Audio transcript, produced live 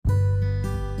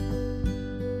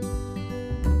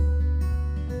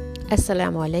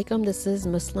Assalamu alaikum. This is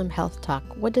Muslim Health Talk.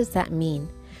 What does that mean?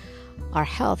 Our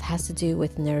health has to do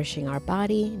with nourishing our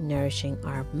body, nourishing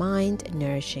our mind,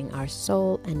 nourishing our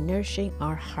soul, and nourishing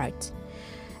our heart.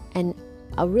 And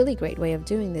a really great way of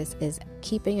doing this is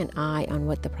keeping an eye on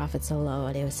what the Prophet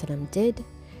ﷺ did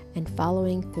and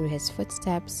following through his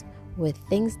footsteps with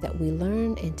things that we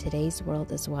learn in today's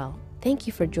world as well. Thank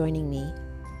you for joining me.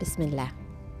 Bismillah.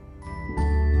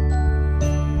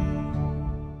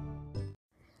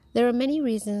 There are many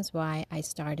reasons why I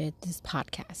started this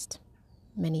podcast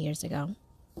many years ago.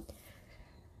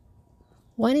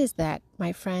 One is that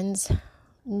my friends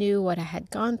knew what I had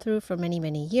gone through for many,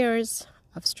 many years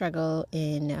of struggle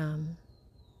in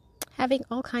having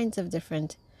all kinds of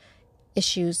different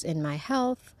issues in my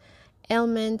health,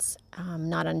 ailments,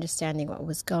 not understanding what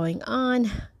was going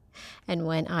on. And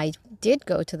when I did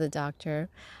go to the doctor,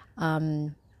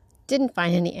 didn't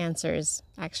find any answers.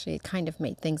 Actually, it kind of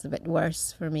made things a bit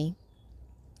worse for me.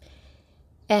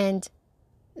 And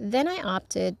then I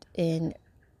opted in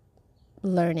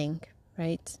learning,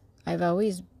 right? I've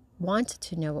always wanted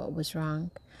to know what was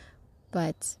wrong,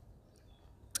 but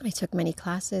I took many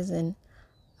classes in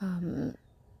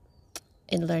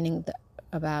learning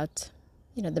about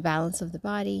the balance of the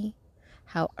body,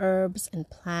 how herbs and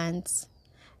plants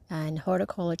and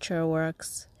horticulture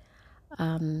works,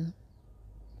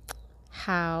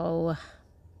 how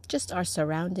just our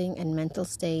surrounding and mental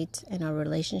state and our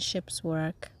relationships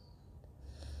work.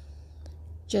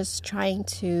 Just trying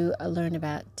to learn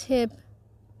about Tib,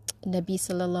 Nabi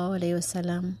Sallallahu Alaihi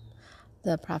Wasallam,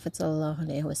 the Prophet Sallallahu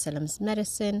Alaihi Wasallam's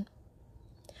medicine,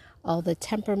 all the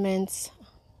temperaments.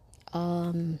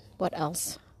 What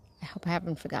else? I hope I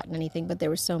haven't forgotten anything, but there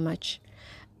was so much,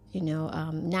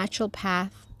 natural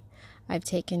path. I've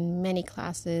taken many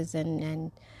classes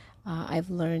and I've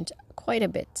learned quite a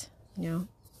bit, And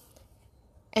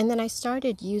then I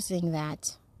started using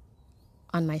that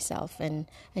on myself and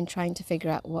trying to figure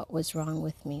out what was wrong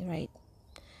with me, right?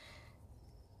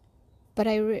 But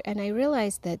I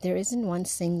realized that there isn't one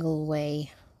single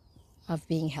way of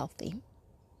being healthy.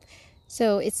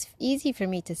 So it's easy for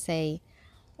me to say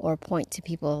or point to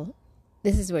people,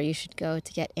 this is where you should go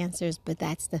to get answers, but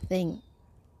that's the thing.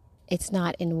 It's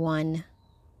not in one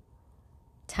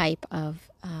type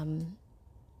of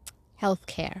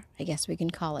healthcare, I guess we can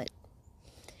call it.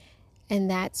 And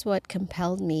that's what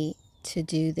compelled me to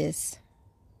do this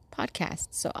podcast,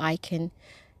 so I can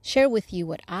share with you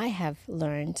what I have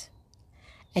learned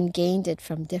and gained it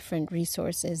from different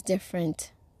resources,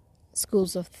 different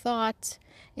schools of thought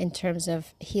in terms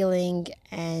of healing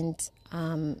and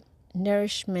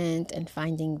nourishment and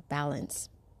finding balance.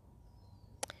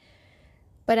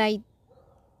 But I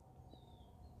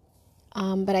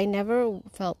never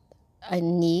felt a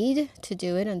need to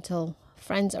do it until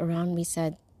friends around me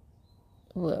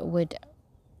would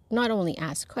not only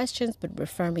ask questions, but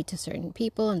refer me to certain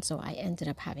people. And so I ended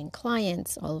up having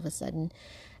clients all of a sudden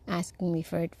asking me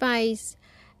for advice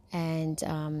and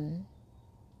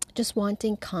just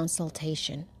wanting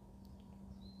consultation.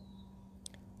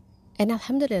 And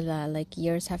alhamdulillah,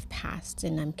 years have passed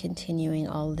and I'm continuing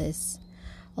all this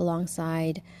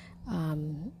alongside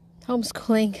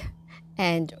homeschooling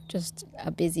and just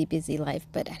a busy life.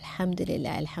 But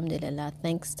alhamdulillah,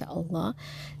 thanks to Allah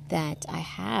that I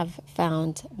have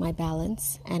found my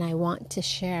balance, and I want to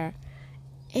share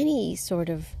any sort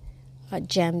of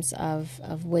gems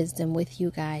of wisdom with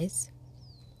you guys.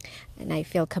 And I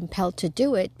feel compelled to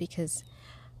do it because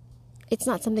it's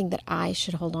not something that I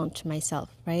should hold on to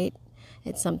myself, right?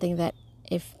 It's something that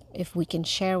if we can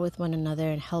share with one another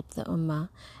and help the ummah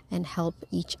and help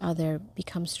each other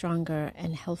become stronger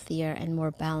and healthier and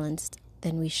more balanced,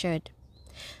 then we should.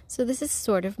 So this is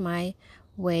sort of my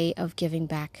way of giving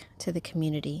back to the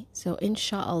community. So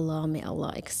inshallah, may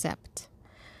Allah accept.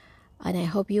 And I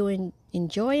hope you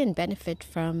enjoy and benefit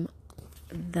from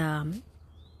the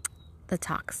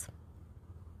talks.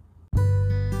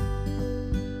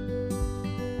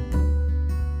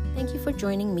 Thank you for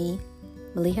joining me,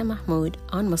 Maliha Mahmood,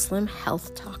 on Muslim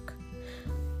Health Talk.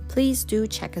 Please do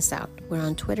check us out. We're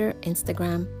on Twitter,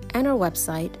 Instagram, and our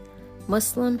website,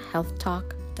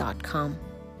 muslimhealthtalk.com.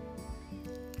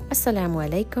 Assalamu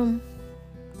alaikum.